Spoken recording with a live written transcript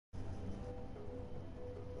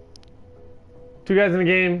Two guys in a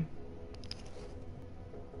game.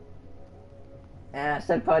 And I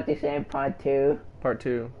supposed to say part 2. Part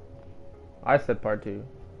 2. I said part 2.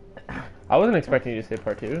 I wasn't expecting you to say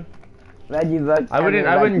part 2. But you looked I wouldn't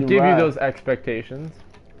like give you those expectations.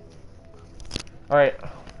 Alright.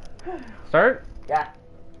 Start? Yeah.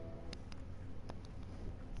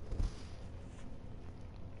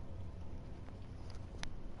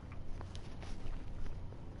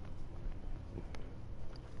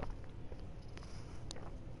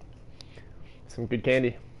 Some good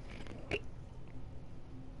candy.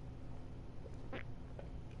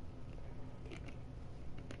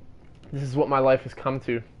 This is what my life has come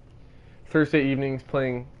to. Thursday evenings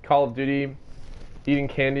playing Call of Duty, eating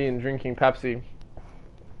candy and drinking Pepsi.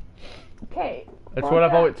 Okay. It's what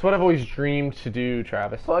I've always dreamed to do,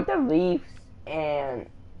 Travis. For the Leafs and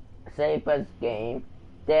Sabres game,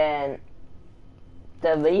 then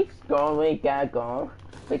the Leafs goalie got goal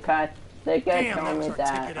because they got told me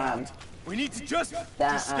that we need to just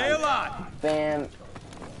stay alive. Then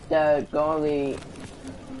the goalie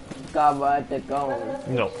got what the goal.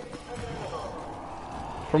 No.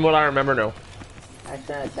 From what I remember, no. I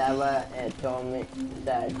said that what it told me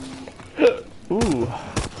that. Ooh.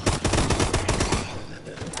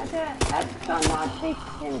 I cannot take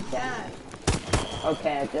him down.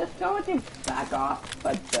 Okay, I just told him back off,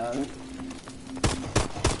 but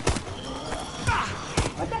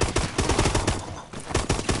what the?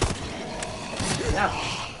 No.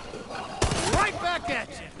 Right back at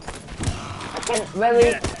you. I can't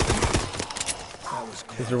really.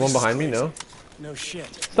 Is there one behind me? No. No shit.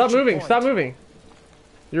 Stop moving! Stop moving!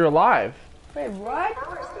 You're alive. Wait, what?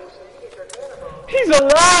 He's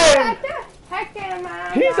alive! What the heck am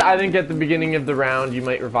I? He's. I think at the beginning of the round you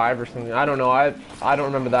might revive or something. I don't know. I don't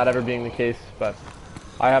remember that ever being the case, but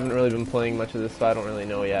I haven't really been playing much of this, so I don't really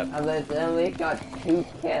know yet. I literally got 2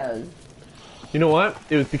 kills. You know what?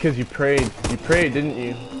 It was because you prayed. You prayed, didn't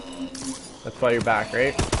you? That's why you're back,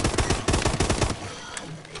 right?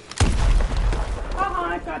 Oh,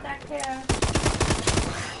 I got that kill.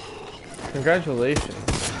 Congratulations.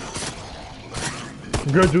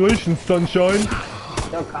 Congratulations, sunshine.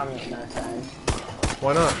 Don't call me sunshine.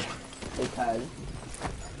 Why not? Because.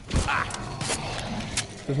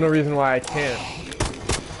 There's no reason why I can't.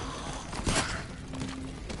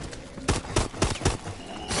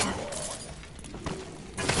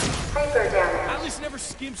 At least never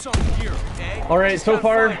skim some gear, okay? Alright, so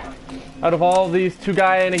far, out of all these 2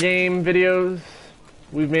 guy in a game videos,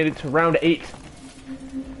 we've made it to round 8.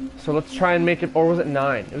 So let's try and make it, or was it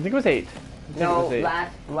 9? I think it was 8. No,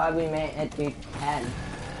 last one we made it to 10.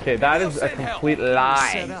 Okay, that is a complete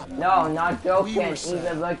lie. No, not joking.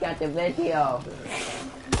 Even look at the video.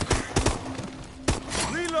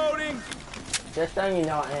 Reloading. Just so you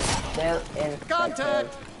know, it's still in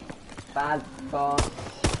Contact. 5, 4,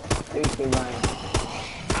 3, 2, 1.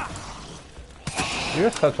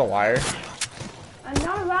 You're such a liar. I'm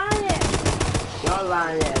not lying. You're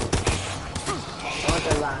lying. You're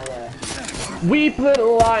the liar. Weep,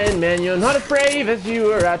 little lion man, you're not as brave as you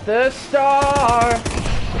were at the start.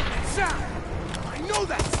 I know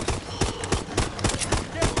that.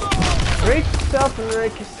 Break yourself and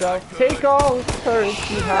break yourself. Take all the courage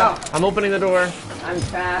you have. I'm opening the door. I'm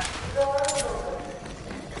trapped.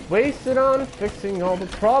 Wasted on fixing all the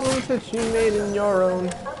problems that you made in your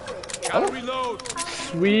own. Gotta reload.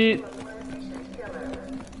 Sweet.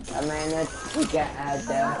 I managed to get out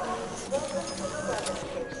there.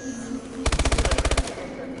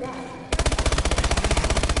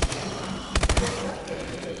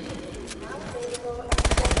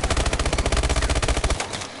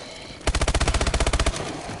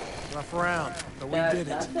 Rough round, but we did it.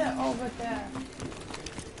 That's it over there.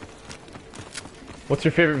 What's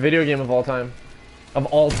your favorite video game of all time? Of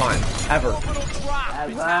all time. Ever.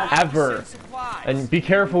 Ever. And be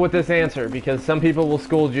careful with this answer, because some people will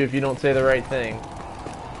scold you if you don't say the right thing.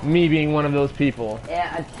 Me being one of those people.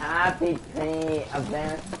 Yeah, a tie between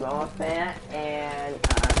Advanced Warfare and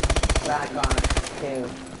Black Ops 2.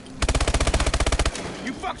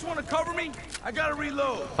 You fucks want to cover me? I gotta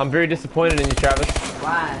reload. I'm very disappointed in you, Travis.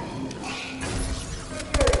 Why?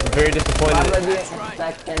 I'm very disappointed. Why would you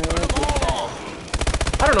expect me to say?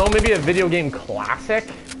 I don't know, maybe a video game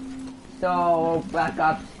classic? So, Black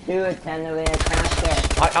Ops 2 is technically a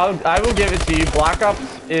classic. I will give it to you. Black Ops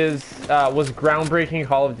was groundbreaking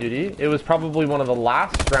Call of Duty. It was probably one of the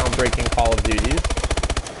last groundbreaking Call of Duties.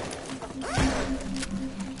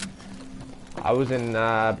 I was in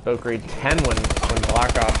about grade 10 when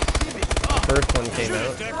Black Ops, the first one, came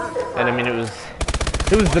out. And I mean, it was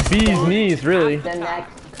the bee's knees, really. The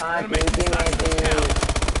next Call of Duty may be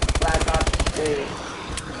Black Ops 3.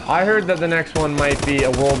 I heard that the next one might be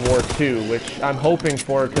a World War II, which I'm hoping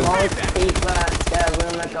for because Most people, the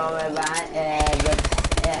rumor going around,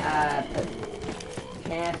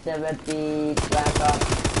 chance it would be Black Ops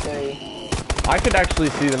 3. I could actually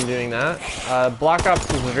see them doing that. Black Ops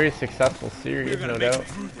was a very successful series, no doubt.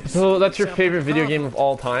 So that's your favorite video game of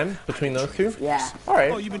all time between those two? Yeah. All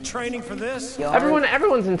right. Oh, you've been training for this?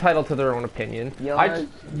 Everyone's entitled to their own opinion. I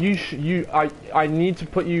need to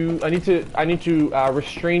put you. I need to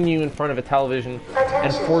restrain you in front of a television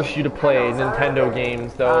and force you to play Nintendo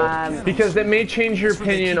games, though, because it may change your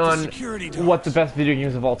opinion on what the best video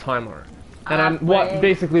games of all time are. And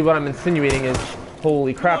basically what I'm insinuating is,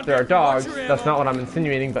 holy crap, there are dogs. That's not what I'm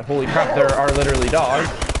insinuating, but holy crap, there are literally dogs.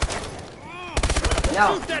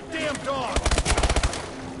 No. Shoot that damn dog!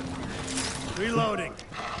 Reloading.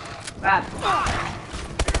 Crap.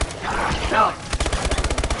 No.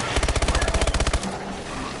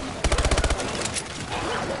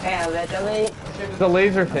 Okay, literally. The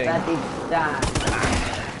laser thing. Let it die.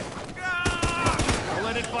 I'll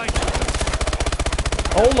let it bite.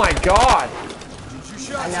 Oh my god! You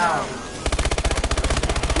shot I know.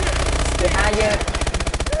 Behind you.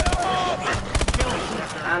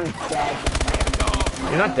 I'm dead.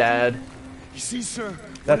 You're not dead. You see, sir?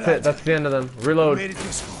 That's it. That's the end of them. Reload. Made it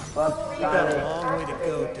this far. Whoops, You got a sorry. long way to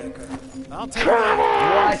go, Decker. I'll take it.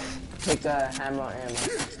 What? Take a hammer ammo.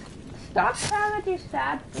 Stop trying to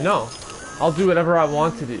stab. No. I'll do whatever I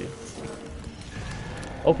want to do.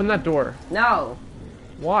 Open that door. No.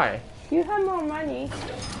 Why? You have more money.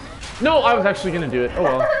 No, I was actually gonna do it. Oh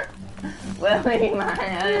well. Well, you might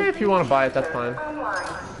have. If you want to buy it, that's fine.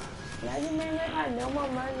 Now you may not have no more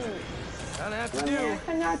money. Gotta have to You do.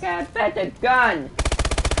 cannot get a better gun.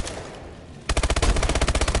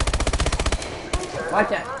 What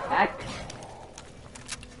the heck?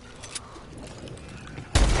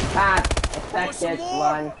 Ah, effective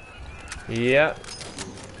one. Yep.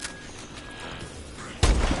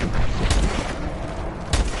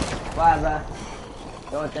 Whatever.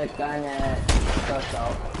 Throw the gun at so.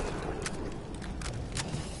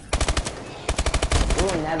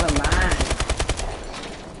 Ooh, never mind.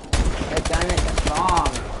 The gun is a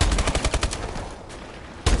bomb.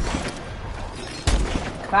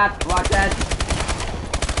 Crap, watch that.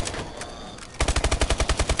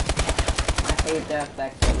 I hate the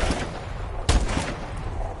effective one.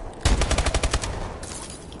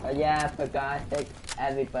 Oh yeah, I forgot that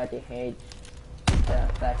everybody hates the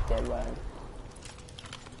effective one.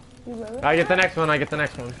 I get the next one. I get the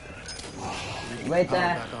next one. Wait there.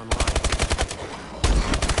 Back online.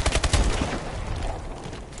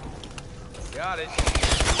 Got it.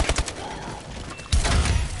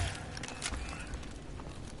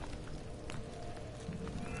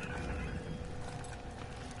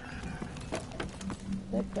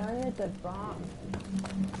 The gun is a bomb.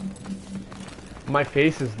 My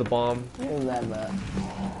face is the bomb. You never.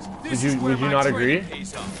 This Would is you where my not training agree?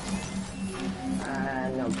 pays off.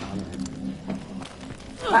 No comment.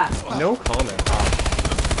 Ah, No comment.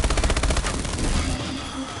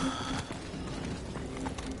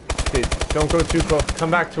 Dude, don't go too close.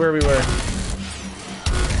 Come back to where we were.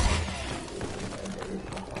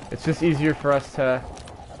 It's just easier for us to...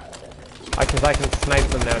 Because I can snipe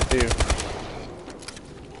them now too.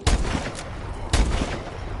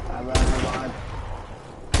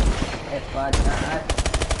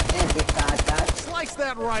 Slice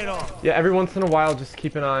that right off. Yeah, every once in a while, just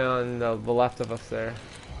keep an eye on the left of us there.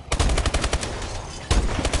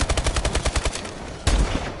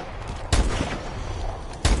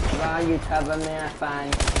 Well, you cover me, I'm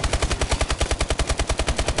fine.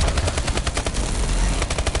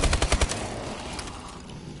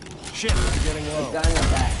 Shit, we're getting The low. gun is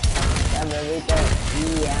that. That really the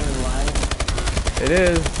EM1. It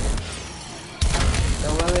is.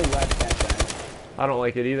 Don't really like that gun. I don't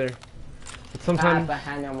like it either. But Sometimes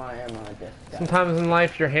sometimes in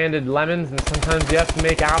life you're handed lemons and sometimes you have to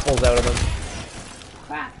make apples out of them.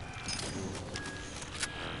 crap.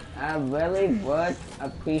 I really would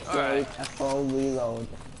appreciate a full reload.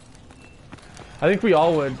 I think we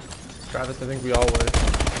all would. Travis, I think we all would.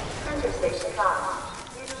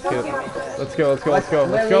 Let's go, let's go, let's go,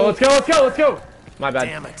 let's go, let's go, let's go, let's go! My bad.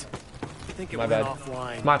 Damn it. I think it My went bad.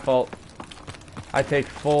 offline. My fault. I take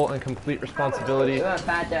full and complete responsibility. We're gonna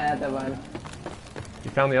find the other one. You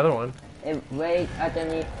found the other one. It right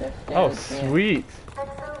underneath the Oh, stairs. sweet.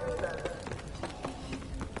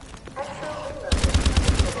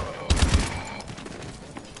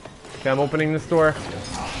 Okay, I'm opening this door.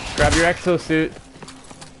 Grab your exosuit.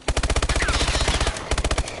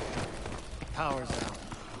 Power's out.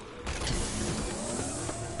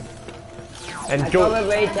 And I go go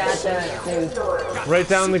right down the right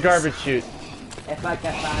down the garbage chute. if I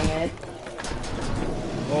can find it.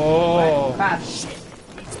 Oh. Crap.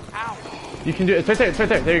 You can do it. It's right there. It's right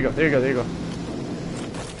there. There you go. There you go. There you go.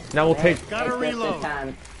 Now we'll take. Gotta reload.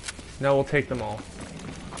 Now we'll take them all.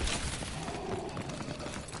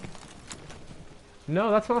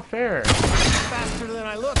 No, that's not fair. Faster than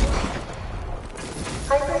I look.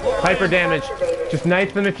 Hyper damage. Just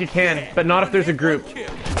knife them if you can, but not if there's a group. If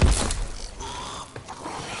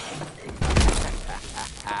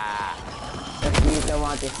you don't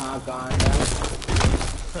want to hog on them.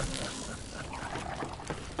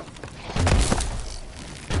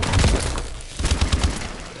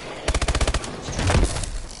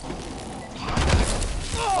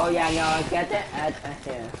 Oh yeah, no, I get it at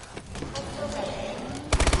here.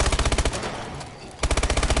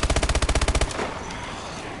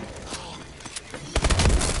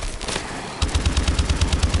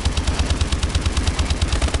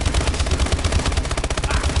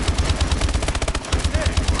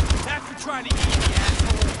 Trying to eat me,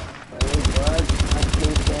 asshole. Very good.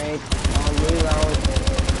 Appreciate. I'll reload.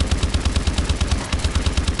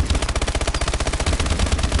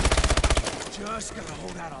 Just gotta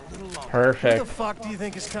hold out a little longer. Perfect. Who the fuck do you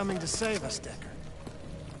think is coming to save us, Decker?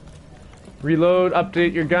 Reload,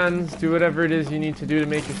 update your guns, do whatever it is you need to do to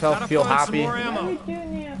make yourself Gotta feel find some happy. more ammo.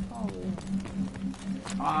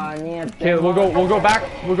 Okay, we'll go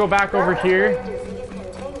back over here.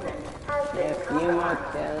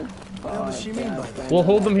 What does she mean by that? We'll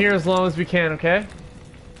hold them here as long as we can, okay?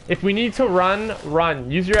 If we need to run, run.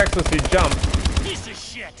 Use your exosuit, jump. Piece of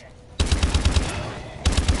shit.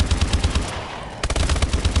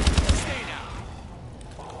 Stay down.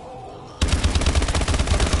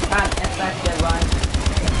 Effective one.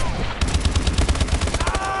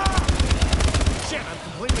 Shit, I'm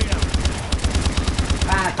completely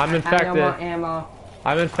out. I'm infected. I no more ammo.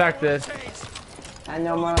 I'm infected. I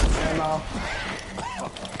no more ammo.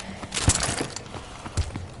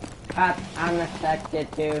 Crap, I'm infected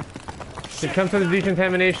too. Then come to the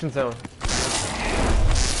decontamination zone.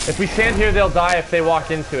 If we stand here, they'll die if they walk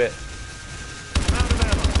into it. I'm out of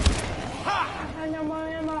ammo. I no more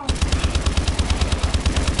ammo.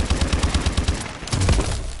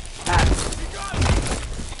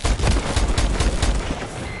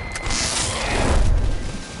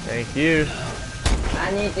 Thank you.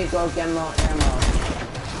 I need to go get more ammo.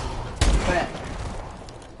 Quick.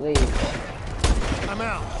 Please. I'm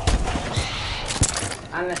out.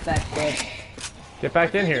 I'm infected. Get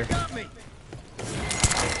back in here. Got me.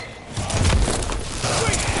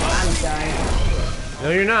 I'm done. No,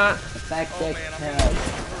 you're not. Infected.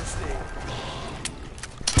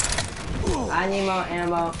 Oh, I need more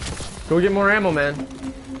ammo. Go get more ammo, man.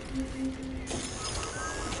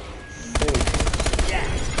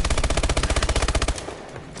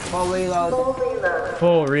 Full reload.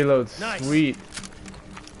 Full reloads. Nice. Sweet.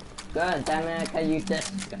 Good, that means I can use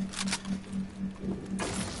this.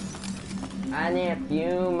 I need a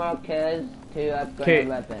few more kills to upgrade the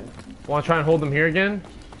weapon. Want to try and hold them here again?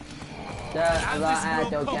 So, I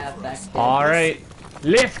don't get affected. Alright.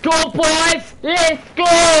 Let's go, boys! Let's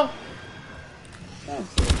go! Don't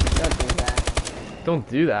do that. Don't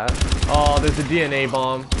do that. Oh, there's a DNA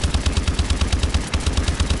bomb.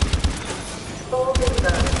 Go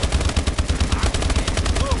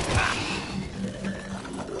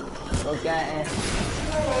get it.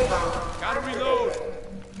 Gotta reload.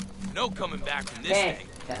 No coming back from this Okay,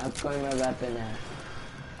 thing. I'm upgrading my weapon now.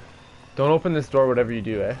 Don't open this door, whatever you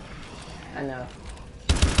do, eh? I know.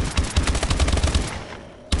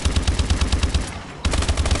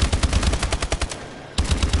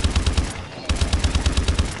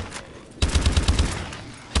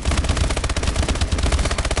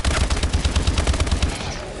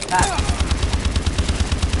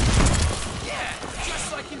 Yeah,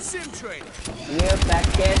 just like in Sim Training. You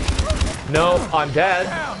affected? No, I'm dead.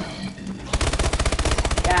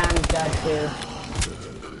 Yeah, I'm dead too.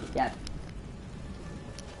 Yep.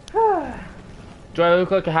 Do I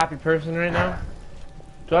look like a happy person right now?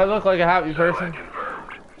 Do I look like a happy person?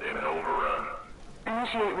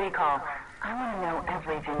 Initiate recall. I want to know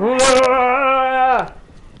everything.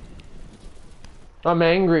 I'm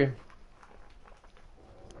angry.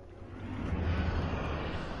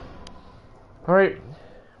 Alright.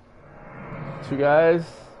 2 guys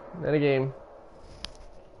and a game.